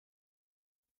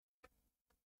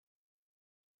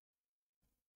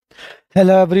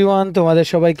Hello everyone, তোমাদের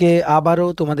সবাইকে আবারও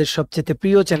তোমাদের সবচেয়ে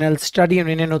প্রিয় চ্যানেল স্টাডি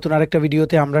ইউনিয়নের নতুন আরেকটা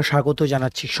ভিডিওতে আমরা স্বাগত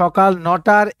জানাচ্ছি। সকাল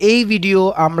 9টার এই ভিডিও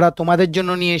আমরা তোমাদের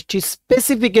জন্য নিয়ে এসেছি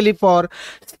specifically for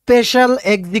special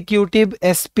executive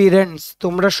aspirants.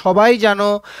 তোমরা সবাই জানো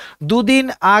দুদিন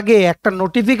আগে একটা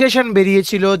নোটিফিকেশন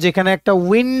বেরিয়েছিল যেখানে একটা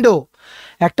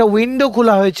উইন্ডো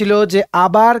খোলা হয়েছিল যে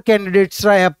আবার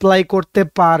ক্যান্ডিডেটসরা অ্যাপ্লাই করতে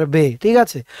পারবে। ঠিক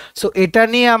আছে, সো এটা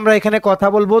নিয়ে আমরা এখানে কথা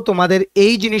বলবো। তোমাদের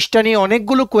এই জিনিসটা নিয়ে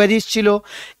অনেকগুলো কোয়ারিজ ছিল,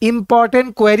 ইম্পর্টেন্ট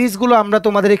কোয়ারিজগুলো আমরা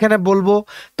তোমাদের এখানে বলবো।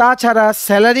 তাছাড়া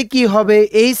স্যালারি কি হবে,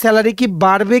 এই স্যালারি কি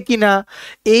বাড়বে কিনা,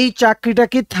 এই চাকরিটা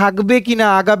কি থাকবে কিনা,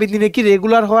 আগামী দিনে কি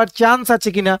রেগুলার হওয়ার চান্স আছে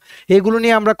কিনা, এগুলো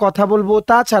নিয়ে আমরা কথা বলবো।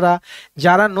 তাছাড়া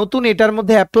যারা নতুন এটার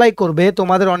মধ্যে অ্যাপ্লাই করবে,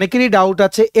 তোমাদের অনেকেরই ডাউট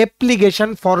আছে অ্যাপ্লিকেশন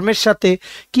ফর্মের সাথে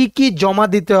কি কি জমা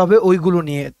দিতে হবে ওইগুলো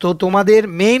নিয়ে। তো তোমাদের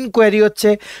মেইন কোয়ারি হচ্ছে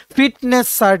ফিটনেস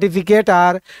সার্টিফিকেট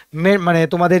আর মানে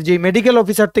তোমাদের যে মেডিকেল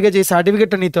অফিসার থেকে যে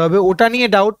সার্টিফিকেটটা নিতে হবে ওটা নিয়ে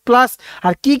ডাউট, প্লাস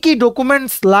আর কি কি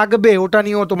ডকুমেন্টস লাগবে ওটা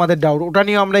নিয়েও তোমাদের ডাউট, ওটা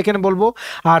নিয়েও আমরা এখানে বলবো।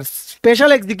 আর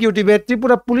স্পেশাল এক্সিকিউটিভের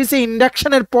ত্রিপুরা পুলিশে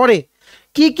ইন্ডাকশনের পরে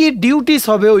কি কি ডিউটিস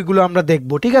হবে ওইগুলো আমরা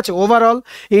দেখবো। ঠিক আছে, overall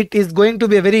it is going to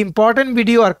B a very important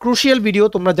video R crucial video.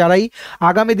 তোমরা যারাই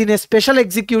আগামী দিনে স্পেশাল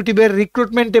এক্সিকিউটিভের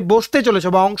রিক্রুটমেন্টে বসতে চলেছো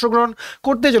বা অংশগ্রহণ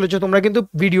করতে চলেছো, তোমরা কিন্তু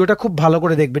ভিডিওটা খুব ভালো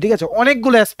করে দেখবে। ঠিক আছে,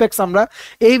 অনেকগুলো অ্যাসপেক্টস আমরা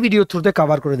এই ভিডিও থ্রুতে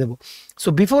কভার করে দেবো। So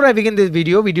before I begin this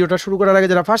ভিডিওটা শুরু করার আগে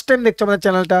যারা ফার্স্ট টাইম দেখছো আমাদের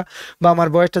চ্যানেলটা বা আমার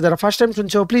ভয়েসটা যারা ফার্স্ট টাইম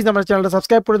শুনছো, প্লিজ আমার চ্যানেলটা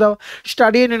সাবস্ক্রাইব করে দাও।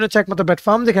 স্টাডি ইউনিয়ন হচ্ছে একমাত্র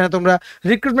প্ল্যাটফর্ম যেখানে তোমরা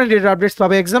রিক্রুটমেন্ট রিলেটেড আপডেটস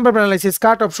পাবে, exam paper analysis,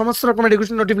 cut off, সমস্ত রকমের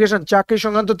রিক্রুটমেন্ট নোটিফিকেশন, চাকরি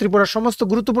সংক্রান্ত ত্রিপুরার সমস্ত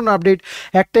গুরুত্বপূর্ণ আপডেট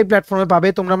একটাই প্ল্যাটফর্মে পাবে।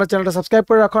 তোমরা আমার চ্যানেলটা সাবস্ক্রাইব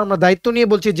করে রাখো। আমরা দায়িত্ব নিয়ে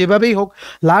বলছি যেভাবেই হোক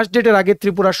লাস্ট ডেটের আগে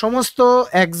ত্রিপুরার সমস্ত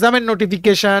এক্সামের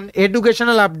নোটিফিকেশন,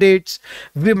 এডুকেশনাল আপডেটস,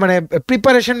 মানে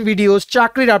প্রিপারেশন ভিডিওস,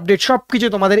 চাকরির আপডেট সব কিছু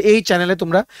তোমাদের এই চ্যানেলে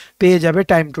তোমরা পেয়ে যাবে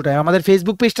টাইম টু টাইম। আমাদের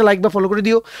ফেসবুক পেজটা লাইক বা ফলো করে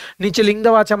দিও, নিচে লিঙ্ক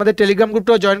দেওয়া আছে। আমাদের টেলিগ্রাম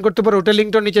গ্রুপটাও জয়েন করতে পারো, ওটার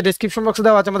লিঙ্কটা নিচে ডেসক্রিপশন বক্সে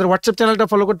দেওয়া আছে। আমাদের হোয়াটসঅ্যাপ চ্যানেলটা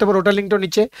ফলো করতে পারো, ওটার লিঙ্কটা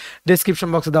নিচে ডেসক্রিপশন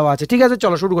বক্সে দেওয়া আছে। ঠিক আছে,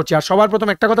 চলো শুরু করছি। আর সবার প্রথম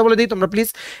একটা কথা বলে দিই, তোমরা প্লিজ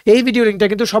এই ভিডিও লিঙ্কটা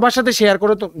কিন্তু সবার সাথে শেয়ার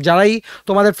করো, যারাই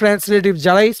তোমাদের ফ্রেন্ডস রিলেটিভ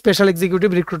যারাই স্পেশাল এক্সিকিউটিভ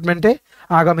রিক্রুটমেন্টে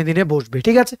আগামী দিনে বসবে।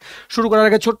 ঠিক আছে, শুরু করার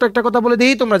আগে ছোট্ট একটা কথা বলে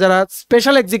দিই, তোমরা যারা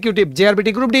special executive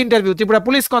JRBT group D interview, Tripura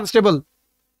police constable,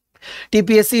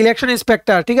 TPSC election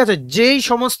inspector, ঠিক আছে, যেই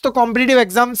সমস্ত কম্পিটিটিভ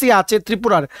এক্সামসই আছে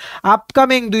ত্রিপুরার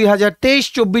আপকামিং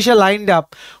 2023-24 লাইনড আপ,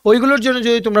 ওইগুলোর জন্য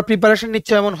যদি তোমরা প্রিপারেশন নিচ্ছ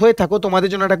এমন হয়ে থাকো, তোমাদের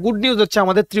জন্য একটা গুড নিউজ হচ্ছে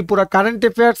আমাদের Tripura current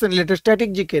affairs and latest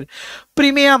স্ট্র্যাটেজিকের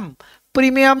premium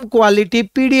quality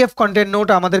PDF content note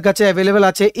আমাদের কাছে অ্যাভেলেবেল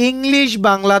আছে, ইংলিশ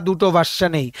বাংলা দুটো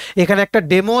ভার্সনেই। এখানে একটা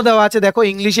ডেমো দেওয়া আছে, দেখো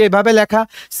ইংলিশে এভাবে লেখা,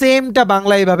 সেমটা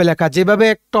বাংলা এভাবে লেখা, যেভাবে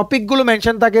টপিকগুলো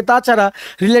মেনশন থাকে তাছাড়া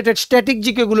রিলেটেড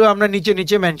স্ট্র্যাটেজিকগুলো আমরা নিচে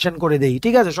নিচে মেনশন করে দেই।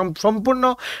 ঠিক আছে, সম্পূর্ণ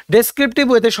ডেসক্রিপটিভ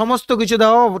ওয়েতে সমস্ত কিছু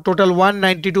দেওয়া, টোটাল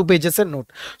 192 পেজেসের নোট।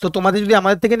 তো তোমাদের যদি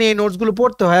আমাদের থেকে নিয়ে এই নোটসগুলো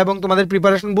পড়তে হয় এবং তোমাদের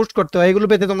প্রিপারেশন বুস্ট করতে হয়, এগুলো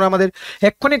পেতে তোমরা আমাদের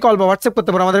এক্ষুনি কল বা হোয়াটসঅ্যাপ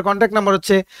করতে পারো। আমাদের কন্ট্যাক্ট নাম্বার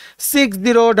হচ্ছে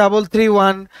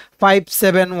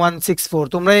 6033157164।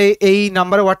 তোমরা এই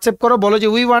নাম্বারে হোয়াটসঅ্যাপ করো, বলো যে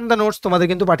উই ওয়ান্ট দ্য নোটস, তোমাদের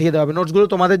কিন্তু পাঠিয়ে দেওয়া হবে। নোটসগুলো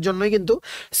তোমাদের জন্যই কিন্তু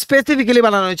স্পেসিফিক্যালি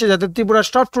বানানো হয়েছে, যাতে ত্রিপুরা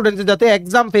স্টপ স্টুডেন্টস যাতে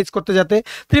এক্সাম ফেস করতে, যাতে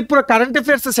ত্রিপুরা কারেন্ট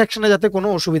অ্যাফেয়ার্স সেকশনে যাতে কোনো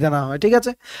অসুবিধা না হয়। ঠিক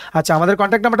আছে, আচ্ছা, আমাদের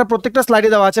কন্ট্যাক্ট নাম্বারটা প্রত্যেকটা স্লাইডে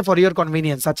দেওয়া আছে ফর ইওর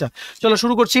কনভিনিয়েন্স। আচ্ছা, চলো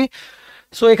শুরু করছি।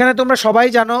 সো এখানে তোমরা সবাই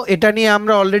জানো, এটা নিয়ে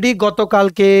আমরা অলরেডি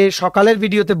গতকালকে সকালের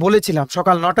ভিডিওতে বলেছিলাম,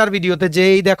 সকাল 9টার ভিডিওতে, যে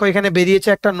এই দেখো এখানে বেরিয়েছে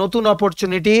একটা নতুন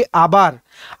অপরচুনিটি, আবার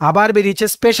বেরিয়েছে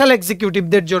স্পেশাল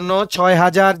এক্সিকিউটিভদের জন্য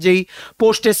 6000 যেই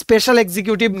পোস্টে স্পেশাল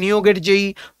এক্সিকিউটিভ নিয়োগের যেই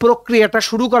প্রক্রিয়াটা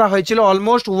শুরু করা হয়েছিল,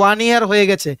 অলমোস্ট 1 ইয়ার হয়ে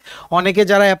গেছে। অনেকে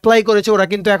যারা অ্যাপ্লাই করেছে ওরা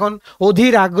কিন্তু এখন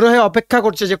অধীর আগ্রহে অপেক্ষা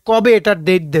করছে যে কবে এটার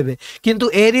ডেট দেবে। কিন্তু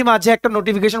এরই মাঝে একটা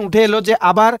নোটিফিকেশন উঠে এলো যে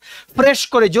আবার ফ্রেশ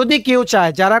করে যদি কেউ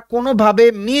চায়, যারা কোনোভাবে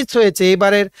মিস হয়েছে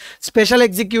এবারের স্পেশাল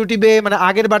এক্সিকিউটিভে, মানে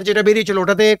আগের বার যেটা বেরিয়েছিল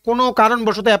ওটাতে কোনো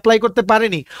কারণবশত অ্যাপ্লাই করতে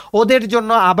পারেনি, ওদের জন্য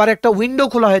আবার একটা উইন্ডো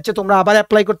খোলা হয়েছে, তোমরা আবার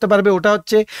অ্যাপ্লাই করতে পারবে। ওটা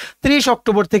হচ্ছে 30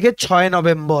 অক্টোবর থেকে 6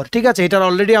 নভেম্বর। ঠিক আছে, এটার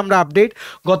অলরেডি আমরা আপডেট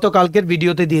গতকালকের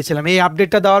ভিডিওতে দিয়েছিলাম। এই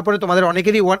আপডেটটা দেওয়ার পরে তোমাদের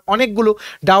অনেকেরই অনেকগুলো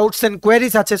ডাউটস এন্ড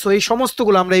কোয়ারিজ আছে, সো এই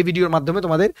সমস্তগুলো আমরা এই ভিডিওর মাধ্যমে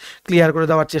তোমাদের ক্লিয়ার করে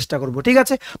দেওয়ার চেষ্টা করব। ঠিক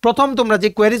আছে, প্রথম তোমরা যে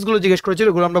কোয়ারিজগুলো জিজ্ঞেস করেছিল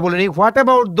ওগুলো আমরা বলে নিই। What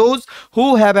about those who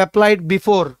have applied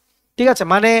before? ঠিক আছে,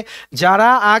 মানে যারা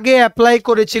আগে অ্যাপ্লাই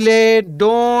করেছিলে,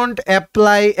 ডোন্ট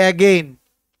অ্যাপ্লাই অ্যাগেইন।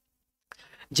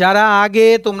 যারা আগে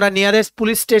তোমরা নিয়ারেস্ট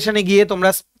পুলিশ স্টেশনে গিয়ে তোমরা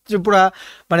ত্রিপুরা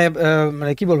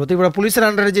মানে কি বলবো, ত্রিপুরা পুলিশের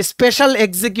আন্ডারে যে স্পেশাল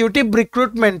এক্সিকিউটিভ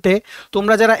রিক্রুটমেন্টে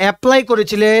তোমরা যারা অ্যাপ্লাই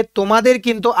করেছিলে তোমাদের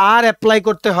কিন্তু আর অ্যাপ্লাই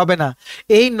করতে হবে না।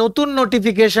 এই নতুন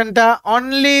নোটিফিকেশনটা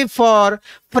অনলি ফর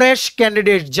ফ্রেশ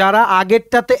ক্যান্ডিডেট, যারা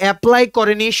আগেরটাতে অ্যাপ্লাই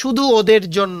করেনি শুধু ওদের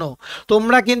জন্য।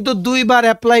 তোমরা কিন্তু দুইবার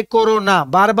অ্যাপ্লাই করো না,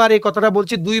 বারবার এই কথাটা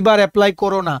বলছি, দুইবার অ্যাপ্লাই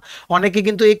করো না। অনেকে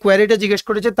কিন্তু এই কোয়ারিটা জিজ্ঞেস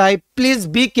করেছে, তাই প্লিজ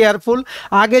বি কেয়ারফুল।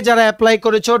 আগে যারা অ্যাপ্লাই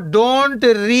করেছো ডোন্ট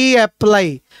রি অ্যাপ্লাই,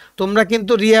 তোমরা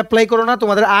কিন্তু রি অ্যাপ্লাই করো না,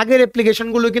 তোমাদের আগের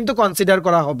অ্যাপ্লিকেশনগুলো কিন্তু কনসিডার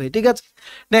করা হবে, ঠিক আছে।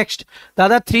 নেক্সট,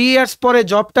 দাদা 3 ইয়ার্স পরে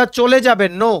জবটা চলে যাবে?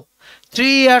 নো,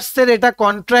 3 ইয়ার্সের এটা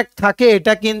কন্ট্রাক্ট থাকে,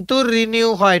 এটা কিন্তু রিনিউ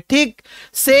হয় ঠিক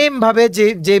সেম ভাবে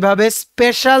যেভাবে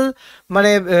স্পেশাল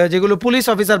মানে যেগুলো পুলিশ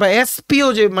অফিসার বা এসপিও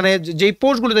যে মানে যেই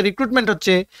পোস্টগুলোতে রিক্রুটমেন্ট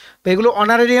হচ্ছে এগুলো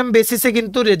অনারেরিয়াম বেসিসে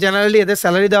কিন্তু জেনারেলি এদের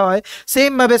স্যালারি দেওয়া হয়,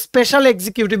 সেম ভাবে স্পেশাল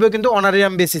এক্সিকিউটিভও কিন্তু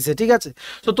অনারেরিয়াম বেসিসে, ঠিক আছে।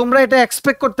 তো তোমরা এটা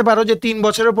এক্সপেক্ট করতে পারো যে 3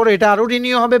 বছরের পরে এটা আরো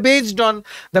রিনিউ হবে based on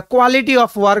the quality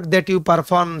of work that you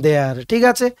perform দেয়ার, ঠিক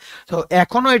আছে। তো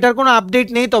এখনো এটার কোনো আপডেট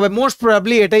নেই, তবে মোস্ট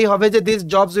প্রবাবলি এটাই হবে যে this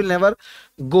jobs will never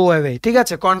go away, ঠিক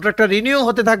আছে। কন্ট্রাক্টটা রিনিউ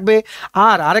হতে থাকবে।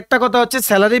 আর আরেকটা কথা হচ্ছে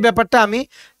স্যালারি ব্যাপারটা আমি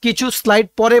কিছু স্লাইড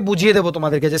পরে বুঝিয়ে দেবো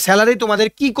তোমাদেরকে, যে স্যালারি তোমাদের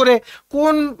কি করে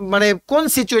কোন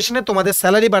সিচুয়েশনে তোমাদের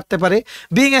স্যালারি বাড়তে পারে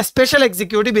being a special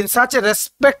executive in such a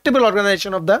respectable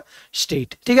organisation of the state,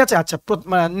 ঠিক আছে। আচ্ছা,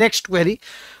 next query,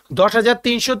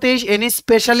 10,323 any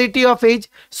speciality of age,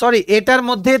 sorry এটার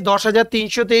মধ্যে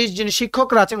 10,323 যিনি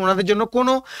শিক্ষকরা আছেন ওনাদের জন্য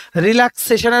কোনো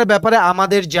রিল্যাক্সেশনের ব্যাপারে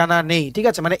আমাদের জানা নেই, ঠিক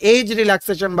আছে। মানে এজ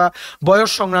রিল্যাক্সেশন বা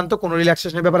বয়স সংক্রান্ত কোনো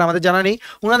রিল্যাক্সেশনের ব্যাপারে আমাদের জানা নেই।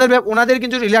 ওনাদের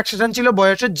কিন্তু রিল্যাক্সেশন ছিল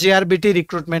বয়সের জেআরবিটি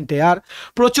রিক্রুটমেন্টে। আর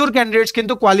প্রচুর ক্যান্ডিডেটস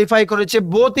কিন্তু কোয়ালিফাই করেছে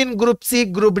both in group C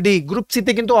group D. Group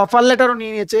সিতে কিন্তু অফার লেটারও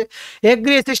নিয়ে নিয়েছে,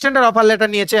 এগ্রি অ্যাসিস্ট্যান্টের অফার লেটার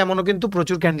নিয়েছে, এমনও কিন্তু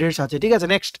প্রচুর ক্যান্ডিডেটস আছে, ঠিক আছে।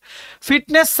 নেক্সট,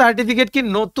 ফিটনেস সার্টিফিকেট কি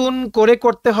নতুন করে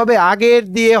করতে হবে, আগের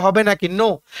দিয়ে হবে নাকি? নো,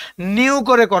 নিউ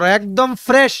করে করো, একদম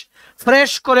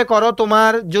ফ্রেশ করে করো।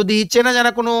 তোমার যদি চেনা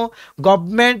জানা কোনো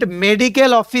গভর্নমেন্ট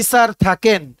মেডিকেল অফিসার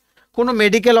থাকেন, কোনো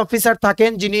মেডিকেল অফিসার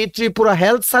থাকেন যিনি ত্রিপুরা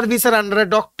হেলথ সার্ভিসের আন্ডারে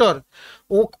ডক্টর,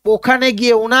 ওখানে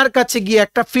গিয়ে ওনার কাছে গিয়ে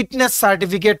একটা ফিটনেস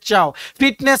সার্টিফিকেট চাও।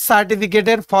 ফিটনেস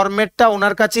সার্টিফিকেটের ফরম্যাটটা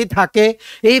ওনার কাছেই থাকে,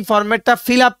 এই ফরম্যাটটা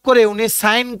ফিল আপ করে উনি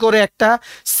সাইন করে একটা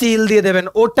সিল দিয়ে দেবেন,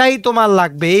 ওটাই তোমার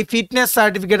লাগবে। এই ফিটনেস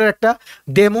সার্টিফিকেটের একটা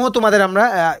ডেমো তোমাদের আমরা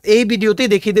এই ভিডিওতেই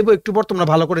দেখিয়ে দেবো, একটু পর তোমরা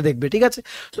ভালো করে দেখবে, ঠিক আছে।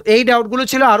 তো এই ডাউটগুলো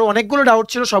ছিল, আরো অনেকগুলো ডাউট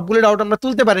ছিল, সবগুলো ডাউট আমরা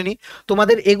তুলতে পারিনি।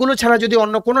 তোমাদের এগুলো ছাড়া যদি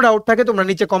অন্য কোনো ডাউট থাকে তোমরা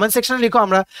নিচে কমেন্ট সেকশনে লিখো,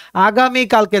 আমরা আগামী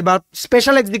কালকের বা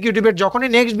স্পেশাল এক্সিকিউটিভের যখনই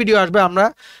নেক্সট ভিডিও আসবে আমরা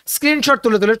স্ক্রিনশট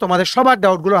তুলে তোমাদের সবার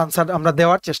ডাউটগুলো আনসার আমরা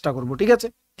দেওয়ার চেষ্টা করব, ঠিক আছে।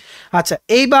 আচ্ছা,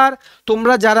 এইবার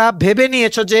তোমরা যারা ভেবে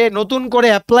নিয়েছো যে নতুন করে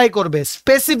অ্যাপ্লাই করবে,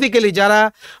 স্পেসিফিক্যালি যারা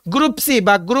গ্রুপ সি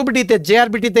বা গ্রুপ ডি তে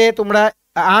জেআরবিটি তে তোমরা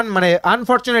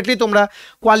আনফরচুনেটলি তোমরা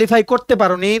কোয়ালিফাই করতে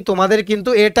পারোনি, তোমাদের কিন্তু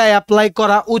এটা অ্যাপ্লাই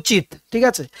করা উচিত, ঠিক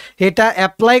আছে। এটা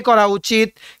অ্যাপ্লাই করা উচিত,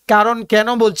 কারণ কেন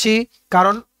বলছি,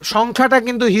 কারণ সংখ্যাটা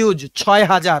কিন্তু হিউজ,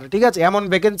 6,000, ঠিক আছে। এমন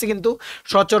ভ্যাকেন্সি কিন্তু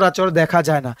সচরাচর দেখা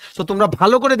যায় না। তো তোমরা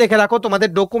ভালো করে দেখে রাখো তোমাদের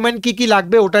ডকুমেন্ট কি কি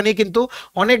লাগবে, ওটা নিয়ে কিন্তু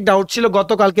অনেক ডাউট ছিল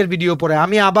গতকালকের ভিডিও পরে।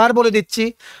 আমি আবার বলে দিচ্ছি,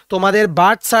 তোমাদের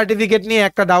বার্থ সার্টিফিকেট নিয়ে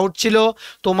একটা ডাউট ছিল।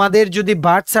 তোমাদের যদি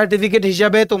বার্থ সার্টিফিকেট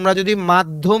হিসাবে তোমরা যদি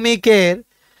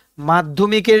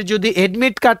মাধ্যমিকের যদি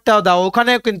এডমিট কার্ডটাও দাও,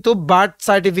 ওখানে কিন্তু বার্থ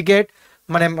সার্টিফিকেট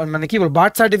মানে কি বলবো,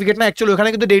 বার্থ সার্টিফিকেট না, অ্যাকচুয়ালি ওখানে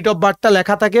কিন্তু ডেট অফ বার্থটা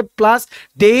লেখা থাকে, প্লাস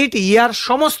ডেট, ইয়ার,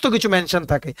 সমস্ত কিছু মেনশন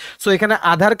থাকে। সো এখানে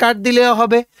আধার কার্ড দিলেও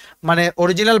হবে, মানে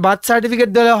অরিজিনাল বার্থ সার্টিফিকেট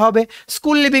দিলেও হবে,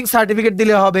 স্কুল লিভিং সার্টিফিকেট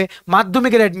দিলে হবে,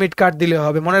 মাধ্যমিকের অ্যাডমিট কার্ড দিলে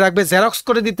হবে। মনে রাখবে জেরক্স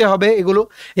করে দিতে হবে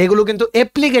এগুলো কিন্তু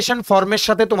অ্যাপ্লিকেশন ফর্মের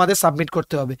সাথে তোমাদের সাবমিট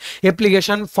করতে হবে।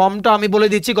 অ্যাপ্লিকেশন ফর্মটা আমি বলে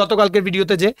দিচ্ছি গতকালকের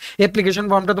ভিডিওতে, যে অ্যাপ্লিকেশন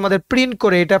ফর্মটা তোমাদের প্রিন্ট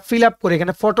করে এটা ফিল আপ করে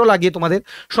এখানে ফটো লাগিয়ে তোমাদের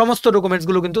সমস্ত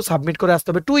ডকুমেন্টসগুলো কিন্তু সাবমিট করে আসতে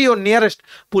হবে to your nearest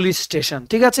police station,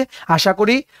 ঠিক আছে। আশা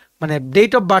করি মানে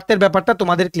ডেট অফ বার্থের ব্যাপারটা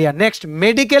তোমাদের clear. Next,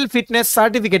 medical fitness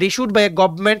certificate issued by a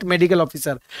government medical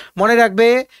officer. মনে রাখবে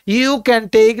you can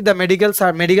take the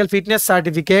medical fitness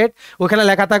certificate, ওখানে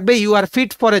লেখা থাকবে you R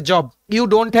fit for a job, you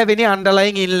don't have any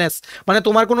underlying illness, মানে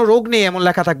তোমার কোনো রোগ নেই এমন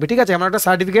লেখা থাকবে, ঠিক আছে। এমন একটা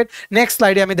সার্টিফিকেট নেক্সট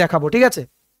স্লাইডে আমি দেখাবো, ঠিক আছে।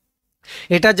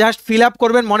 এটা জাস্ট ফিল আপ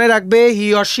করবেন। মনে রাখবে he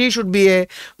or she should B a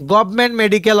government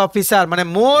medical officer, মানে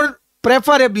মোর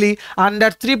প্রেফারেবলি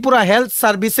আন্ডার ত্রিপুরা হেলথ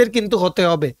সার্ভিসের কিন্তু হতে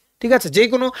হবে, ঠিক আছে। যে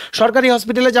কোনো সরকারি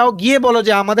হসপিটালে যাও, গিয়ে বলো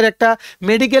যে আমাদের একটা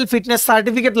মেডিকেল ফিটনেস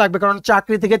সার্টিফিকেট লাগবে, কারণ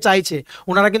চাকরি থেকে চাইছে,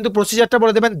 ওনারা কিন্তু প্রসিজারটা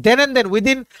বলে দেবেন, দেন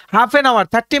within half an hour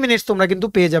 30 minutes তোমরা কিন্তু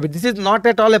পেয়ে যাবে। This is not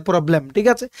at all A problem, ঠিক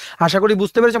আছে। আশা করি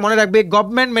বুঝতে পেরেছো। মনে রাখবে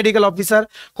গভর্নমেন্ট মেডিকেল অফিসার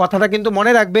কথাটা কিন্তু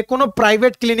মনে রাখবে, কোনো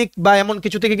প্রাইভেট ক্লিনিক বা এমন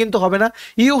কিছু থেকে কিন্তু হবে না।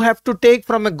 You have to take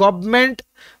from a government,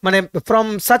 মানে from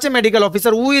such a medical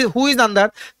officer who is under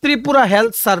Tripura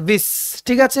health service,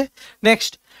 ঠিক আছে।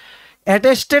 Next,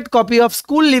 attested copy of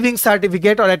school leaving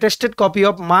certificate or attested copy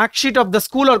of mark sheet of the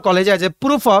school or college as a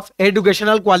proof of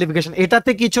educational qualification।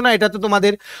 এটাতে কিছু না, এটাতে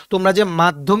তোমাদের তোমরা যে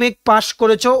মাধ্যমিক পাস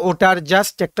করেছো ওটার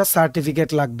জাস্ট একটা সার্টিফিকেট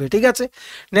লাগবে, ঠিক আছে।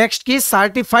 নেক্সট কি,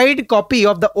 certified copy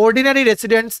of the ordinary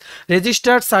residents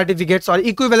registered certificates or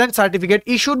equivalent certificate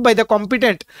issued by the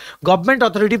competent government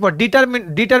authority for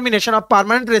determination of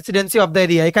permanent residency of the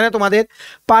area. এখানে তোমাদের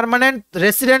permanent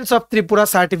residence of Tripura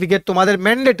certificate তোমাদের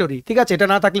mandatory, ঠিক আছে। এটা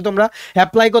না থাকলে তোমরা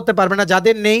অ্যাপ্লাই করতে পারবে না,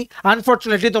 যাদের নেই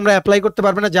আনফরচুনেটলি তোমরা অ্যাপ্লাই করতে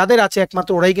পারবে না, যাদের আছে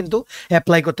একমাত্র ওরাই কিন্তু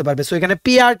অ্যাপ্লাই করতে পারবে। সো এখানে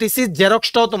পিআরটিসি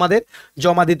জেরক্সটাও তোমাদের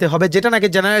জমা দিতে হবে, যেটা নাকি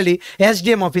জেনারেলি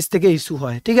এসডিএম অফিস থেকে ইস্যু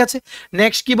হয়, ঠিক আছে।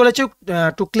 নেক্সট কি বলেছে,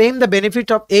 to claim the benefit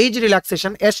of age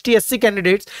relaxation STSC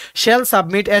candidates shall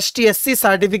submit STSC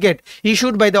certificate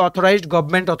issued by the authorised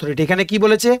government authority. এখানে কি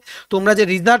বলেছে, তোমরা যে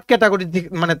রিজার্ভ ক্যাটাগরি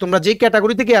মানে তোমরা যেই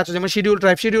ক্যাটাগরি থেকে আছো, যেমন শিডিউল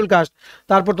ট্রাইব, শিডিউল কাস্ট,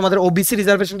 তারপর তোমাদের ওবিসি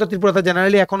রিজার্ভেশন, তো ত্রিপুরাতে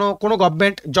জেনারেলি এখনো কোনো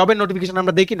গভর্নমেন্ট জবের নোটিফিকেশন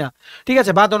আমরা দেখি না, ঠিক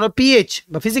আছে। বা ধরো পিএইচ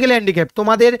বা ফিজিক্যালি হ্যান্ডিক্যাপ,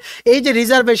 তোমাদের এই যে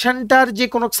রিজার্ভেশনটার যে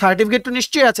কোনো সার্টিফিকেট তো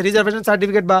নিশ্চয়ই আছে, রিজার্ভেশন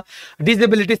সার্টিফিকেট বা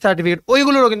ডিসেবিলিটি সার্টিফিকেট,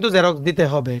 ওইগুলোরও কিন্তু জেরক্স দিতে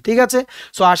হবে, ঠিক আছে।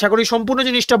 সো আশা করি সম্পূর্ণ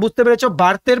জিনিসটা বুঝতে পেরেছো।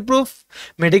 বার্থের প্রুফ,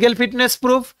 মেডিকেল ফিটনেস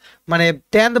প্রুফ, মানে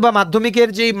 10th বা মাধ্যমিকের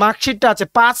যে মার্কশিটটা আছে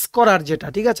পাস করার, যেটা,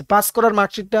 ঠিক আছে, পাস করার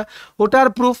মার্কশিটটা, ওটার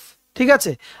প্রুফ, ঠিক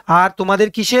আছে। আর তোমাদের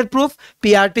কিসের প্রুফ,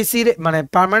 পিআরটিসির মানে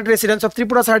পার্মানেন্ট রেসিডেন্স অফ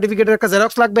ত্রিপুরা সার্টিফিকেটের একটা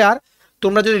জেরক্স লাগবে। আর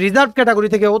তোমরা যদি রিজার্ভ ক্যাটাগরি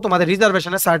থেকেও তোমাদের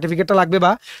রিজার্ভেশনের সার্টিফিকেটটা লাগবে,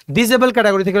 বা ডিসেবল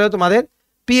ক্যাটাগরি থেকে তোমাদের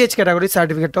পিএইচ ক্যাটাগরির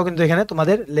সার্টিফিকেটটাও কিন্তু এখানে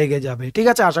তোমাদের লেগে যাবে, ঠিক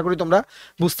আছে। আশা করি তোমরা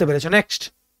বুঝতে পেরেছো। নেক্সট,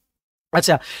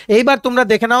 আচ্ছা এইবার তোমরা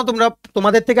দেখে নাও,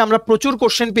 তোমাদের থেকে আমরা প্রচুর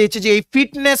কোশ্চেন পেয়েছি যে এই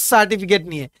ফিটনেস সার্টিফিকেট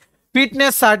নিয়ে।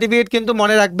 ফিটনেস সার্টিফিকেট কিন্তু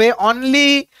মনে রাখবে অনলি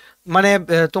মানে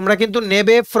তোমরা কিন্তু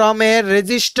নেবে from a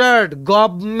registered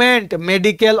government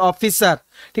medical officer,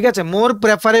 ঠিক আছে। মোর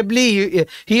preferably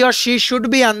he or she should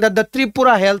be under the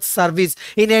Tripura health service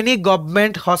in any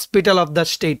government hospital of the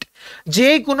state. যে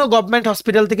কোনো গভর্নমেন্ট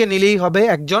হসপিটাল থেকে নিলেই হবে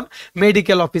একজন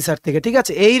মেডিকেল অফিসার থেকে, ঠিক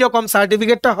আছে। এই রকম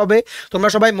সার্টিফিকেটটা হবে, তোমরা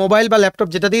সবাই মোবাইল বা ল্যাপটপ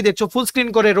যেটা দিয়ে দেখছো ফুল স্ক্রিন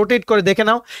করে রোটেট করে দেখে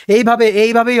নাও,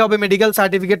 এইভাবেই হবে মেডিকেল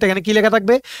সার্টিফিকেটটা। এখানে কি লেখা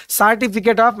থাকবে,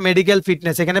 সার্টিফিকেট অফ মেডিকেল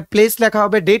ফিটনেস, এখানে প্লেস লেখা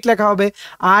হবে, ডেট লেখা হবে,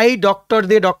 আই ডক্টর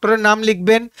দিয়ে ডক্টরের নাম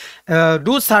লিখবেন,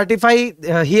 do certify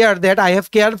here that I have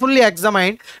carefully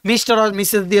examined mister or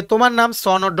Mrs দিয়ে তোমার নাম,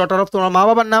 সন অর ডটার অফ তোমার মা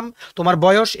বাবার নাম, তোমার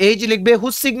বয়স, এজ লিখবে,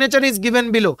 whose signature is given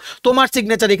below, তোমার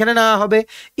সিগনেচার এখানে নেওয়া হবে,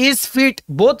 is fit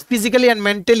both physically and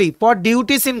mentally for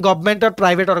duties in government or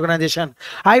private organisation.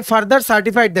 I further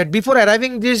certified that before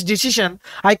arriving this decision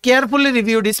I carefully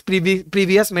reviewed his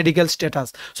previous medical status.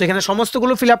 So এখানে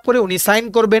সমস্তগুলো fill up করে উনি sign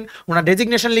করবেন, ওনার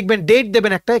designation লিখবেন, date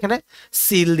দেবেন একটা, এখানে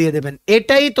seal দিয়ে দেবেন।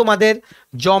 এটাই তোমাদের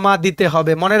জমা দিতে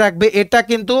হবে, মনে রাখবে এটা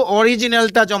কিন্তু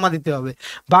অরিজিনালটা জমা দিতে হবে,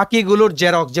 বাকিগুলোর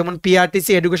জেরক্স, যেমন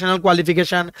পিআরটিসি এডুকেশনাল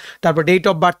কোয়ালিফিকেশন, তারপর ডেট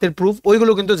অফ বার্থের প্রুফ,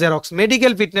 ওইগুলো কিন্তু জেরক্স।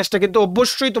 মেডিকেল ফিটনেসটা কিন্তু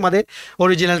অবশ্যই তোমাদের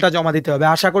অরিজিনালটা জমা দিতে হবে।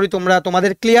 আশা করি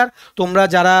তোমাদের ক্লিয়ার। তোমরা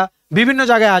যারা বিভিন্ন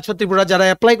জায়গায় আছো ত্রিপুরা, যারা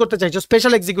অ্যাপ্লাই করতে চাইছো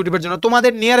স্পেশাল এক্সিকিউটিভের জন্য,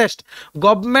 তোমাদের নিয়ারেস্ট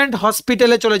গভর্নমেন্ট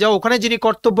হসপিটালে চলে যাও, ওখানে যিনি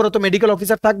কর্তব্যরত মেডিকেল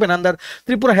অফিসার থাকবেন আন্ডার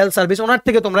ত্রিপুরা হেলথ সার্ভিস, ওনার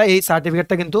থেকে তোমরা এই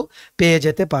সার্টিফিকেটটা কিন্তু পেয়ে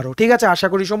যেতে পারো, ঠিক আছে। আশা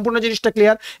করি সম্পূর্ণ জিনিসটা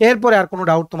ক্লিয়ার, এরপরে আর কোনো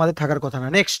ডাউট তোমাদের থাকার কথা না।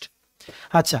 নেক্সট,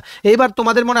 আচ্ছা এইবার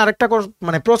তোমাদের মনে আরেকটা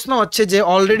মানে প্রশ্ন হচ্ছে যে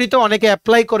অলরেডি তো অনেকে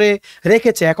অ্যাপ্লাই করে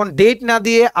রেখেছে, এখন ডেট না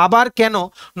দিয়ে আবার কেন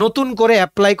নতুন করে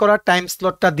অ্যাপ্লাই করার টাইম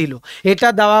স্লটটা দিল? এটা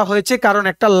দেওয়া হয়েছে কারণ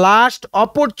একটা লাস্ট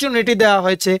অপরচুনিটি দেওয়া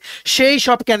হয়েছে সেই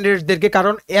সব ক্যান্ডিডেটদেরকে,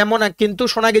 কারণ এমন কিন্তু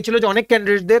শোনা গেছিল যে অনেক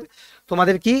ক্যান্ডিডেটদের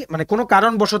তোমাদের কি মানে কোনো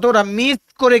কারণবশত ওরা মিস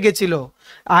করে গেছিল,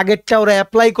 আগেরটা ওরা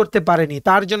অ্যাপ্লাই করতে পারেনি,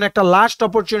 তার জন্য একটা লাস্ট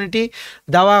অপরচুনিটি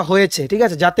দেওয়া হয়েছে, ঠিক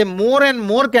আছে, যাতে মোর অ্যান্ড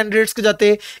মোর ক্যান্ডিডেটসকে যাতে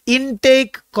ইনটেক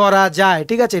করা যায়,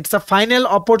 ঠিক আছে। ইটস আ ফাইনাল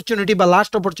অপরচুনিটি বা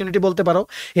লাস্ট অপরচুনিটি বলতে পারো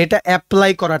এটা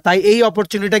অ্যাপ্লাই করা, তাই এই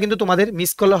অপরচুনিটিটা কিন্তু তোমাদের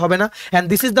মিস করলে হবে না, and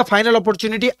this is the final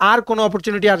opportunity. আর কোনো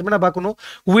অপরচুনিটি আসবে না বা কোনো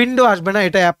উইন্ডো আসবে না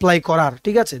এটা অ্যাপ্লাই করার,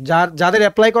 ঠিক আছে। যাদের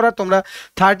অ্যাপ্লাই করার তোমরা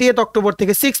 30 অক্টোবর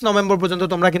থেকে 6 নভেম্বর পর্যন্ত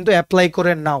তোমরা কিন্তু অ্যাপ্লাই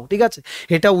করে নাও, ঠিক আছে।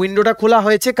 এটা উইন্ডোটা খোলা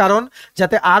হয়েছে কারণ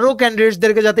যাতে আরো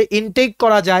ক্যান্ডিডেটসদেরকে যাতে ইনটেক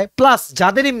করা যায়, প্লাস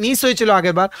যাদেরই মিস হয়েছিল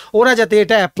আগেরবার ওরা যাতে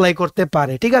এটা অ্যাপ্লাই করতে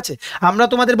পারে, ঠিক আছে। আমরা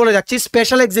তোমাদের বলে যাচ্ছি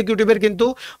স্পেশাল এক্সিকিউটিভের কিন্তু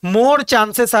মোর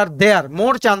চান্সেস আর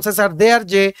দেয়ার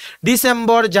যে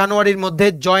ডিসেম্বর জানুয়ারির মধ্যে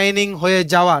জয়েনিং হয়ে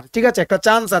যাওয়ার, ঠিক আছে, একটা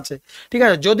চান্স আছে, ঠিক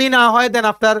আছে। যদি না হয় দেন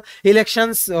আফটার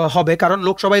ইলেকশনস হবে, কারণ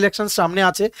লোকসভা ইলেকশন সামনে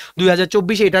আছে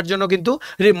 2024, এটার জন্য কিন্তু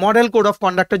মডেল কোড অফ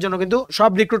কন্ডাক্টের জন্য কিন্তু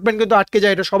সব রিক্রুটমেন্ট কিন্তু আটকে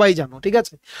যায়, এটা সবাই জানো, ঠিক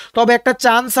আছে। তবে একটা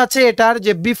চান্স আছে এটার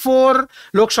যে বিফোর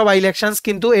লোকসভা ইলেকশন সিলেকশনস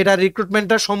কিন্তু এটা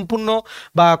রিক্রুটমেন্টটা সম্পূর্ণ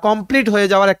বা কমপ্লিট হয়ে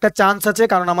যাওয়ার একটা চান্স আছে,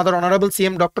 কারণ আমাদের অনারেবল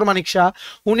সিএম ডক্টর মানিক শাহ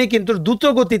উনি কিন্তু দ্রুত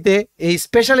গতিতে এই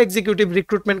স্পেশাল এক্সিকিউটিভ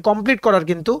রিক্রুটমেন্ট কমপ্লিট করার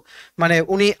কিন্তু মানে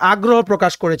উনি আগ্রহ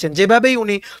প্রকাশ করেছেন। যেভাবেই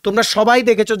উনি, তোমরা সবাই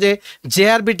দেখেছো যে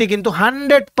জেআরবিটি কিন্তু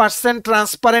 100%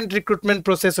 ট্রান্সপারেন্ট রিক্রুটমেন্ট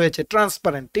প্রসেস হয়েছে,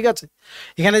 ট্রান্সপারেন্ট, ঠিক আছে।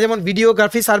 এখানে যেমন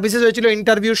ভিডিওগ্রাফি সার্ভিসেস হয়েছিল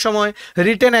ইন্টারভিউর সময়,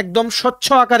 রিটেন একদম স্বচ্ছ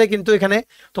আকারে কিন্তু এখানে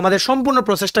তোমাদের সম্পূর্ণ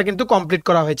প্রসেসটা কিন্তু কমপ্লিট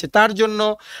করা হয়েছে। তার জন্য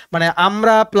মানে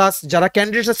আমরা প্লাস যারা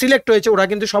ক্যান্ডিডেটরা সিলেক্ট হয়েছে ওরা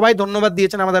কিন্তু সবাই ধন্যবাদ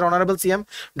দিয়েছেন আমাদের অনারেবল সিএম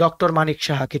ডক্টর মানিক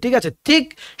শাহকে, ঠিক আছে। ঠিক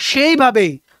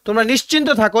সেইভাবেই তোমরা নিশ্চিন্ত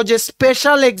থাকো যে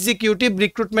স্পেশাল এক্সিকিউটিভ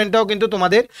রিক্রুটমেন্টটাও কিন্তু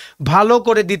তোমাদের ভালো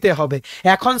করে দিতে হবে।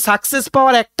 এখন সাকসেস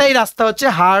পাওয়ার একটাই রাস্তা হচ্ছে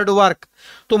হার্ড ওয়ার্ক।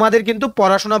 তোমাদের কিন্তু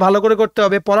পড়াশোনা ভালো করে করতে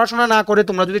হবে। পড়াশোনা না করে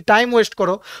তোমরা যদি টাইম ওয়েস্ট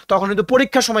করো তখন কিন্তু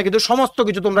পরীক্ষার সময় কিন্তু সমস্ত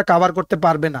কিছু তোমরা কভার করতে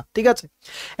পারবে না, ঠিক আছে।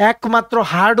 একমাত্র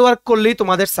হার্ড ওয়ার্ক করলেই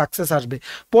তোমাদের সাকসেস আসবে।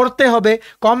 পড়তে হবে,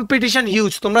 কম্পিটিশন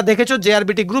হিউজ। তোমরা দেখেছো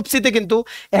জেআরবিটি গ্রুপ সিতে কিন্তু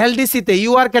এলডিসিতে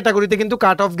ইউআর ক্যাটাগরিতে কিন্তু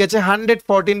কাট অফ গেছে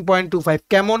 114.25,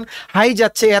 কেমন হাই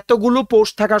যাচ্ছে এতগুলো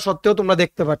পোস্ট থাকা সত্ত্বেও তোমরা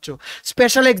দেখতে পাচ্ছ।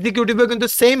 স্পেশাল এক্সিকিউটিভও কিন্তু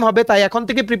সেম হবে, তাই এখন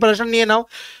থেকে প্রিপারেশন নিয়ে নাও।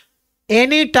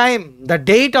 Any time the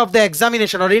date of the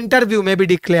examination or interview may be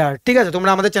declare, ঠিক আছে। তোমরা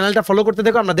আমাদের চ্যানেলটা ফলো করতে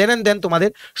দেখো, আমরা দেন তোমাদের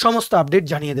সমস্ত আপডেট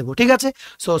জানিয়ে দেবো, ঠিক আছে।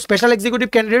 সো স্পেশাল এক্সিকিউটিভ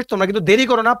ক্যান্ডিডেট তোমরা কিন্তু দেরি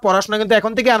করো না, পড়াশোনা কিন্তু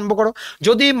এখন থেকে আরম্ভ করো।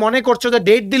 যদি মনে করছো যে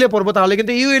ডেট দিলে পড়বো তাহলে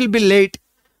কিন্তু ইউ উইল বি লেট,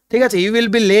 ঠিক আছে। You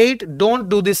will be late, don't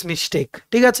do this mistake,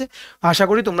 ঠিক আছে। আশা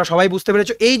করি তোমরা সবাই বুঝতে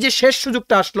পেরেছো। এই যে শেষ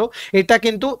সুযোগটা আসলো এটা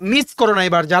কিন্তু মিস করো না।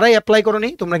 এবার যারাই অ্যাপ্লাই করো নি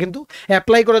তোমরা কিন্তু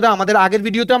অ্যাপ্লাই করে দাও। আমাদের আগের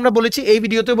ভিডিওতে আমরা বলেছি, এই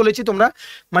ভিডিওতে বলেছি, তোমরা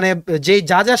মানে যে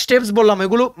যা স্টেপস বললাম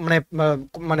এগুলো মানে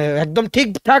মানে একদম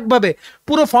ঠিকঠাক ভাবে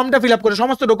পুরো ফর্মটা ফিল আপ করে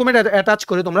সমস্ত ডকুমেন্ট অ্যাটাচ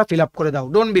করে তোমরা ফিল আপ করে দাও,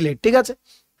 ডোন্ট বি লেট, ঠিক আছে।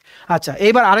 আচ্ছা,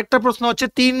 এইবার আরেকটা প্রশ্ন হচ্ছে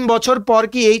 3 বছর পর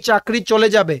কি এই চাকরি চলে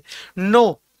যাবে? নো,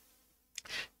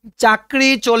 চাকরি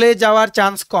চলে যাওয়ার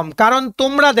চান্স কম। কারণ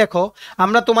তোমরা দেখো,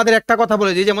 আমরা তোমাদের একটা কথা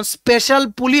বলে দিই, যেমন স্পেশাল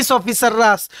পুলিশ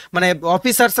অফিসাররা মানে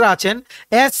অফিসার্সরা আছেন,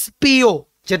 এসপিও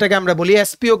যেটাকে আমরা বলি,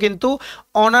 এসপিও কিন্তু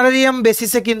অনারারিয়াম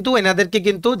বেসিসে কিন্তু এনাদেরকে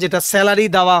কিন্তু যেটা স্যালারি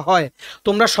দেওয়া হয়।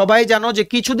 তোমরা সবাই জানো যে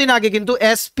কিছুদিন আগে কিন্তু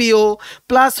এসপিও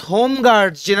প্লাস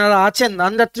হোমগার্ড যেনারা আছেন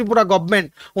আন্ডার ত্রিপুরা গভর্নমেন্ট,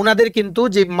 ওনাদের কিন্তু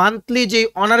যে মান্থলি যে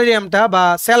অনারারিয়ামটা বা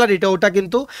স্যালারিটা ওটা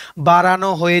কিন্তু বাড়ানো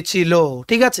হয়েছিল,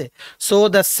 ঠিক আছে। So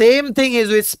the same thing is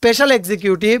with special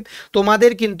executive.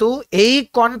 তোমাদের কিন্তু এই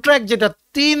কন্ট্রাক্ট যেটা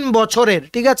 3 বছরের,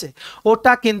 ঠিক আছে,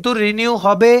 ওটা কিন্তু রিনিউ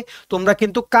হবে। তোমরা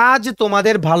কিন্তু কাজ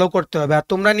তোমাদের ভালো করতে হবে। আর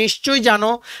তোমরা নিশ্চয়ই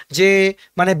জানো যে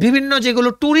মানে বিভিন্ন যেগুলো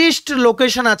ট্যুরিস্ট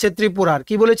লোকেশন আছে ত্রিপুরার,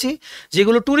 কি বলেছি,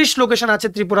 যেগুলো ট্যুরিস্ট লোকেশন আছে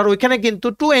ত্রিপুরার, ওইখানে কিন্তু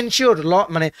টু এনশিওর ল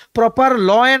মানে proper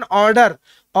law and order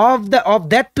of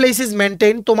that place is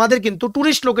maintained, তোমাদের কিন্তু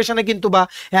টুরিস্ট লোকেশনে কিন্তু বা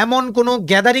এমন কোনো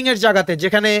গ্যাদারিং এর জায়গাতে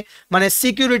যেখানে মানে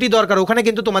সিকিউরিটি দরকার ওখানে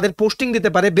কিন্তু তোমাদের পোস্টিং দিতে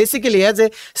পারে। Basically as a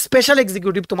special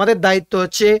executive তোমাদের দায়িত্ব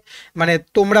হচ্ছে মানে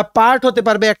তোমরা পার্ট হতে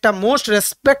পারবে একটা most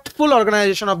respectful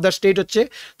organisation of the state হচ্ছে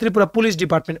ত্রিপুরা পুলিশ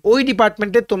ডিপার্টমেন্ট। ওই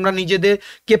ডিপার্টমেন্টে তোমরা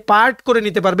নিজেদেরকে পার্ট করে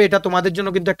নিতে পারবে, এটা তোমাদের জন্য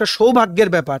কিন্তু একটা সৌভাগ্যের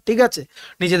ব্যাপার, ঠিক আছে।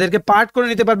 নিজেদেরকে পার্ট করে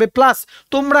নিতে পারবে, প্লাস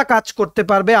তোমরা কাজ করতে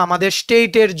পারবে আমাদের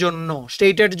স্টেটের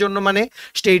জন্য মানে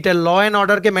স্টেটের ল অ্যান্ড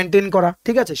অর্ডারকে মেনটেন করা,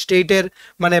 ঠিক আছে। স্টেটের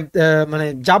মানে মানে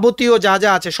যাবতীয়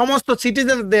যা আছে সমস্ত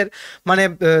সিটিজেনদের মানে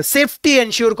সেফটি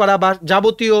এনশিওর করা বা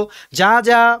যাবতীয়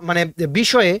যা মানে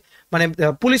বিষয়ে মানে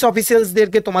পুলিশ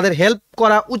অফিসিয়ালসদেরকে তোমাদের হেল্প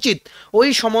করা উচিত, ওই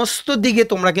সমস্ত দিকে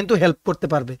তোমরা কিন্তু হেল্প করতে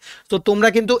পারবে। তো তোমরা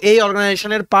কিন্তু এই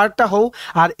অর্গানাইজেশনের পার্টটা হও।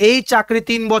 আর এই চাকরি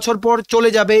 3 বছর পর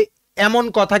চলে যাবে এমন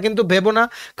কথা কিন্তু ভেবো না,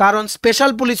 কারণ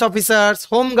স্পেশাল পুলিশ অফিসার্স,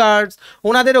 হোমগার্ডস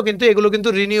ওনাদেরও কিন্তু এগুলো কিন্তু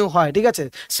রিনিউ হয়, ঠিক আছে।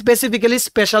 স্পেসিফিক্যালি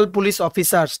স্পেশাল পুলিশ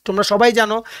অফিসার্স, তোমরা সবাই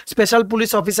জানো স্পেশাল পুলিশ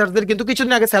অফিসারদের কিন্তু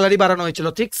কিছুদিন আগে স্যালারি বাড়ানো হয়েছিল।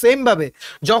 ঠিক সেম ভাবে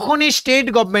যখনই স্টেট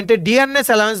গভর্নমেন্টের ডিএনএস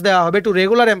অ্যালাউন্স দেওয়া হবে টু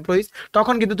রেগুলার এমপ্লয়িজ,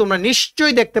 তখন কিন্তু তোমরা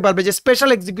নিশ্চয়ই দেখতে পারবে যে স্পেশাল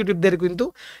এক্সিকিউটিভদের কিন্তু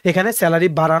এখানে স্যালারি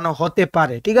বাড়ানো হতে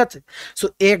পারে, ঠিক আছে। সো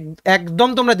একদম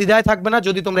তোমরা দ্বিধায় থাকবে না।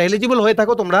 যদি তোমরা এলিজিবল হয়ে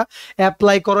থাকো তোমরা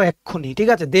অ্যাপ্লাই করো এক্ষুনি, ঠিক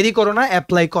আছে, দেরি করো না,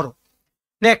 অ্যাপ্লাই করো।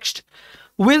 Next,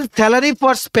 will salary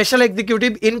for special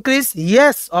executive increase?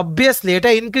 Yes, obviously এটা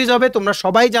ইনক্রিজ হবে। তোমরা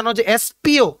সবাই জানো যে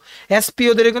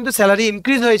এসপিওদের কিন্তু স্যালারি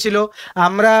ইনক্রিজ হয়েছিল।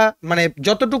 আমরা মানে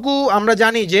যতটুকু আমরা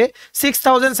জানি যে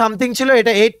 6000 সামথিং ছিল,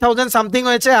 এটা 8000 সামথিং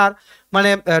হয়েছে। আর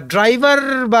মানে ড্রাইভার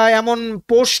বা এমন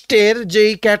পোস্টের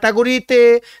যেই ক্যাটাগরিতে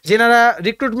যেনারা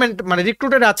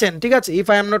রিক্রুটেড আছেন, ঠিক আছে, if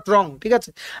I am not wrong, ঠিক আছে,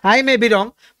 I may be wrong,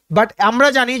 but আমরা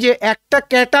জানি যে একটা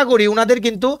ক্যাটাগরি ওনাদের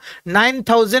কিন্তু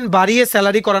 9000 বাড়িয়ে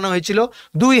স্যালারি করানো হয়েছিল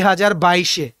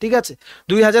 2022-এ, ঠিক আছে,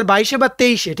 2022-এ বা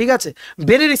 23-এ, ঠিক আছে,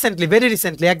 ভেরি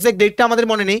রিসেন্টলি, এক্সাক্ট ডেটটা আমাদের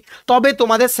মনে নেই। তবে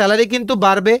তোমাদের স্যালারি কিন্তু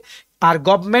বাড়বে আর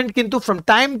গভর্নমেন্ট কিন্তু ফ্রম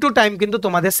টাইম টু টাইম কিন্তু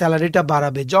তোমাদের স্যালারিটা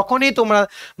বাড়াবে। যখনই তোমরা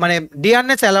মানে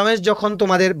ডিয়ারনেস অ্যালাউন্স যখন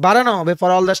তোমাদের বাড়ানো হবে for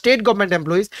all the state government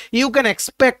employees, you can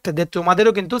expect যে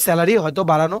তোমাদেরও কিন্তু স্যালারি হয়তো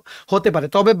বাড়ানো হতে পারে,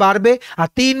 তবে বাড়বে। আর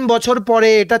 3 বছর পরে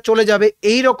এটা চলে যাবে,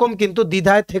 এই রকম কিন্তু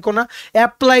দ্বিধায় থেকো না,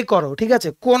 অ্যাপ্লাই করো, ঠিক আছে?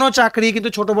 কোনো চাকরি কিন্তু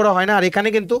ছোট বড় হয় না। আর এখানে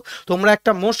কিন্তু তোমরা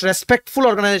একটা most respectful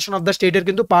organisation of the স্টেটের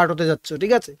কিন্তু পার্ট হতে যাচ্ছ,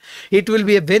 ঠিক আছে? It will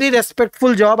B a very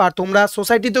respectful job, আর তোমরা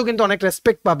সোসাইটিতেও কিন্তু অনেক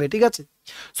রেসপেক্ট পাবে, ঠিক আছে?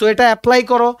 সো এটা অ্যাপ্লাই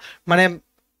করো। মানে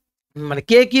মানে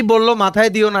কে কি বললো মাথায়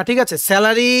দিও না, ঠিক আছে?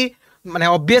 স্যালারি মানে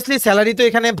অবভিয়াসলি স্যালারি তো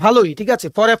এখানে ভালোই, ঠিক আছে?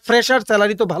 ফর এ ফ্রেশার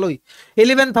স্যালারি তো ভালোই,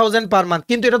 11,000 পার মান্থ,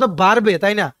 কিন্তু এটা তো বাড়বে,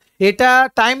 তাই না? এটা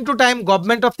time to time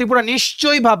government of Tripura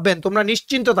নিশ্চয়ই ভাববেন, তোমরা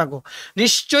নিশ্চিন্ত থাকো,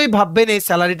 নিশ্চয়ই ভাববেন এই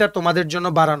স্যালারিটা তোমাদের জন্য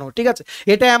বাড়ানো, ঠিক আছে?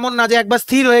 এটা এমন না যে একবার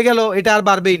স্থির হয়ে গেল এটা আর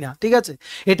বাড়বেই না, ঠিক আছে?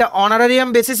 এটা অনারারিয়াম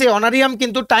বেসিসে, অনারিয়াম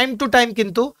কিন্তু টাইম টু টাইম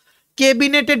কিন্তু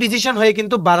ক্যাবিনেটে ডিসিশন হয়ে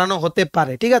কিন্তু বাড়ানো হতে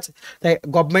পারে, ঠিক আছে? তাই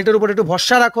গভর্নমেন্টের উপর একটু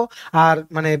ভরসা রাখো, আর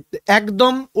মানে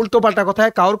একদম উল্টোপাল্টা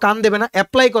কথায় কারোর কান দেবে না,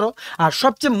 অ্যাপ্লাই করো। আর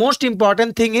সবচেয়ে মোস্ট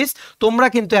ইম্পর্টেন্ট থিং ইজ তোমরা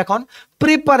কিন্তু এখন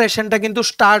প্রিপারেশনটা কিন্তু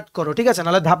স্টার্ট করো, ঠিক আছে?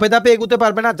 নাহলে ধাপে ধাপে এগোতে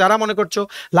পারবে না। যারা মনে করছো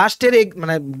লাস্টের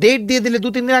মানে ডেট দিয়ে দিলে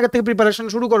 2-3 দিন আগে থেকে প্রিপারেশন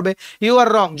শুরু করবে, ইউ আর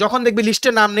রং। যখন দেখবে লিস্টে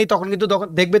নাম নেই তখন কিন্তু তখন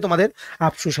দেখবে তোমাদের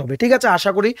আফসোস হবে, ঠিক আছে?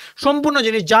 আশা করি সম্পূর্ণ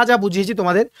জিনিস যা যা বুঝিয়েছি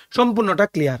তোমাদের সম্পূর্ণটা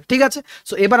ক্লিয়ার, ঠিক আছে?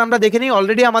 সো এবার আমরা দেখে নিই,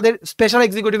 অলরেডি আমাদের স্পেশাল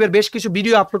এক্সিকিউটিভের বেশ কিছু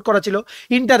ভিডিও আপলোড করা ছিল,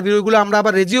 ইন্টারভিউগুলো আমরা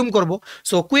আবার রেজিউম করব।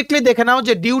 সো কুইকলি দেখে নাও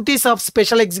যে duties of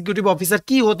special executive officer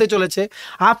কি হতে চলেছে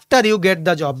after you get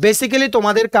the job. Basically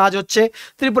তোমাদের কাজ হচ্ছে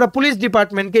ত্রিপুরা পুলিশ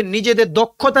ডিপার্টমেন্টকে নিজেদের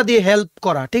দক্ষতা দিয়ে হেল্প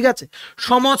করা, ঠিক আছে?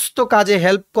 সমস্ত কাজে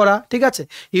হেল্প করা, ঠিক আছে?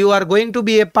 You are going to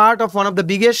B A part of one of the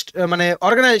biggest মানে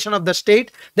অর্গানাইজেশন অফ দ্য স্টেট।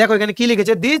 দেখো এখানে কি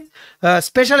লিখেছে, this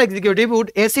special executive would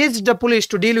assist the police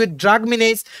to deal with drug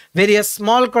মিনেজ, various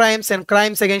small crimes and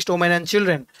crimes against women and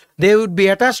children. They would be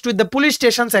attached with the police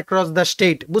stations across the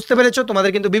state. বুঝতে পেরেছো?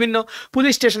 তোমাদের কিন্তু বিভিন্ন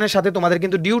police স্টেশনের সাথে তোমাদের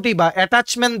কিন্তু duty বা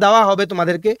অ্যাটাচমেন্ট দেওয়া হবে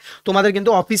তোমাদেরকে। তোমাদের কিন্তু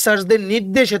অফিসার্সদের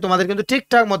নির্দেশে তোমাদের কিন্তু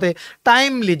ঠিকঠাক মতে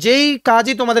টাইমলি যেই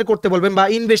কাজই তোমাদের করতে বলবেন বা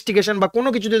ইনভেস্টিগেশন বা কোনো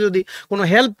কিছুতে যদি কোনো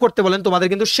হেল্প করতে বলেন তোমাদের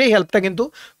কিন্তু সেই হেল্পটা কিন্তু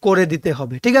করে দিতে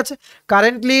হবে, ঠিক আছে?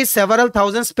 Currently several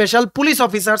thousand special police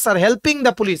officers are helping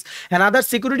the police and other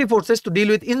security forces to deal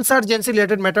with insurgency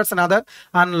related matters and other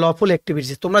unlawful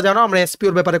activities. তোমরা জানো আমরা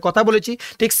এসপিওর ব্যাপারে কথা বলেছি,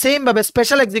 ঠিক সেম ভাবে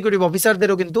স্পেশাল এক্সিকিউটিভ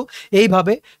অফিসারদেরও কিন্তু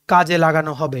এইভাবে কাজে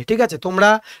লাগানো হবে, ঠিক আছে? তোমরা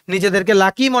নিজেদেরকে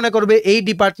লাকি মনে করবে এই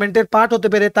ডিপার্টমেন্টের পার্ট হতে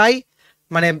পেরে, তাই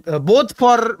মানে বোথ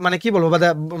ফর মানে কি বলবো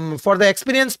for the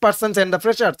experience persons and the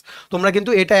freshers তোমরা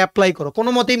কিন্তু এটা অ্যাপ্লাই করো। কোনো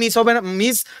মতেই মিস হবে না,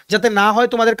 মিস যাতে না হয়,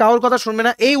 তোমাদের কারোর কথা শুনবে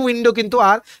না। এই উইন্ডো কিন্তু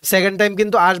আর সেকেন্ড টাইম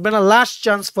কিন্তু আসবে না, last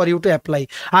chance for you to apply.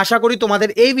 আশা করি তোমাদের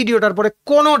এই ভিডিওটার পরে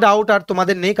কোনো ডাউট আর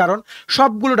তোমাদের নেই, কারণ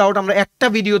সবগুলো ডাউট আমরা একটা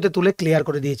ভিডিওতে তুলে ক্লিয়ার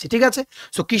করে দিয়েছি, ঠিক আছে?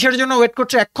 সো কিসের জন্য ওয়েট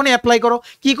করছো, এক্ষুনি অ্যাপ্লাই করো।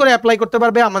 কি করে অ্যাপ্লাই করতে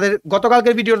পারবে আমাদের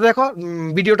গতকালকের ভিডিওটা দেখো,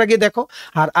 ভিডিওটা গিয়ে দেখো,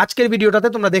 আর আজকের ভিডিওটাতে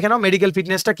তোমরা দেখে নাও মেডিকেল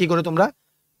ফিটনেসটা কি করে তোমরা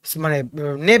মানে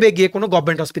নেবে গিয়ে কোনো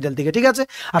গভর্নমেন্ট হসপিটাল থেকে, ঠিক আছে?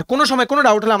 আর কোনো সময় কোনো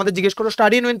ডাউট হলে আমাদের জিজ্ঞেস করো।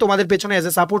 স্টাডি ইন উইন তোমাদের পেছনে এজ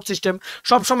এ সাপোর্ট সিস্টেম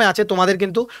সবসময় আছে, তোমাদের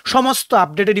কিন্তু সমস্ত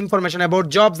updated information about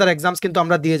jobs R exams কিন্তু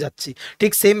আমরা দিয়ে যাচ্ছি,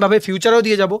 ঠিক সেমভাবে ফিউচারেও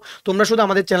দিয়ে যাব। তোমরা শুধু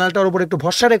আমাদের চ্যানেলটার উপর একটু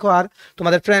ভরসা রেখো, আর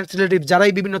তোমাদের ফ্রেন্ডস রিলেটিভ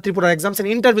যারাই বিভিন্ন ত্রিপুরার এক্সামস এন্ড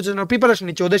ইন্টারভিউর জন্য প্রিপারেশন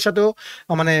নিচ্ছে ওদের সাথেও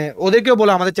মানে ওদেরকেও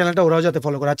বলো আমাদের চ্যানেলটা ওরাও যাতে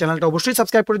ফলো করে। আর চ্যানেলটা অবশ্যই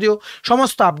সাবস্ক্রাইব করে দিও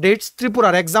সমস্ত আপডেটস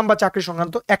ত্রিপুরার এক্সাম বা চাকরি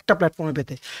সংক্রান্ত একটা প্ল্যাটফর্মে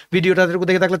পেতে। ভিডিওটা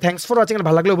দেখে থাকলে থ্যাঙ্কস ফর ওয়াচিং,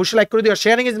 ভালো লাগলে অবশ্যই লাইক করে দিও,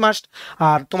 শেয়ারিং ইজ মাস্ট।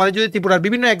 আর তোমাদের যদি ত্রিপুরার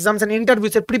বিভিন্ন এক্সামস এন্ড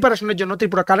ইন্টারভিউসের প্রিপারেশনের জন্য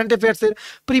Tripura current অ্যাফেয়ার্সের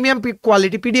premium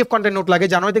quality PDF content note লাগে,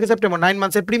 জানুয়ারি থেকে September 9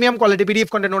 মান্থসের premium quality PDF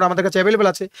content note আমাদের কাছে অ্যাভেলেবল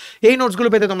আছে। এই নোটসগুলো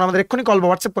পেতে তোমরা আমাদের এক্ষুনি কল বা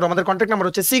হোয়াটসঅ্যাপ করো। আমাদের কন্ট্যাক্ট নাম্বার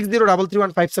হচ্ছে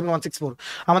 6033157164।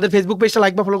 আমাদের ফেসবুক পেজটা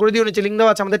লাইক বা ফলো করে দিও, নিচে লিঙ্ক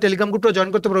দেওয়া আছে। আমাদের টেলিগ্রাম গ্রুপটাও জয়েন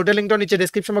করতে পারো, ওটা লিঙ্কটাও নিচে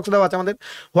ডেসক্রিপশন বক্সে দেওয়া আছে। আমাদের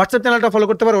হোয়াটসঅ্যাপ চ্যানেলটা ফলো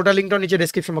করতে পারো, ওটা লিঙ্কটাও নিচে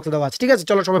ডেসক্রিপশন বক্সে দেওয়া আছে, ঠিক আছে?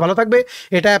 চলো সবাই ভালো থাকবে,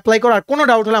 এটা অ্যাপ্লাই করো। আর কোনো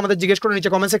ডাউট হলে আমাদের জিজ্ঞেস করো নিচে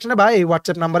কমেন্ট সেকশনে বা এই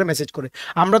হোয়াটসঅ্যাপ নাম্বারে মেসেজ করে।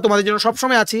 আমরা তোমাদের জন্য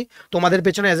সবসময় আছি, তোমাদের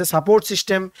পেছনে as a support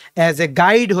system, as a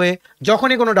guide হয়ে।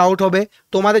 যখনই কোনো ডাউট হবে,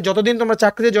 তোমাদের যতদিন তোমরা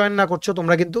চাকরিতে জয়েন না করছো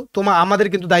তোমরা কিন্তু আমাদের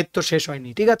কিন্তু দায়িত্ব শেষ হয়নি,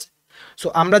 ঠিক আছে? সো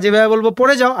আমরা যেভাবে বলবো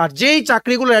পড়ে যাও, আর যেই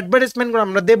চাকরিগুলোর অ্যাডভার্টাইজমেন্টগুলো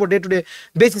আমরা দেবো ডে টু ডে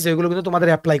বেসিসে ওইগুলো কিন্তু তোমাদের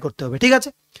অ্যাপ্লাই করতে হবে, ঠিক আছে?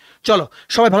 চলো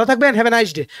সবাই ভালো থাকবেন, have a nice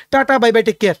day, tata bye bye,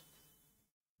 take care.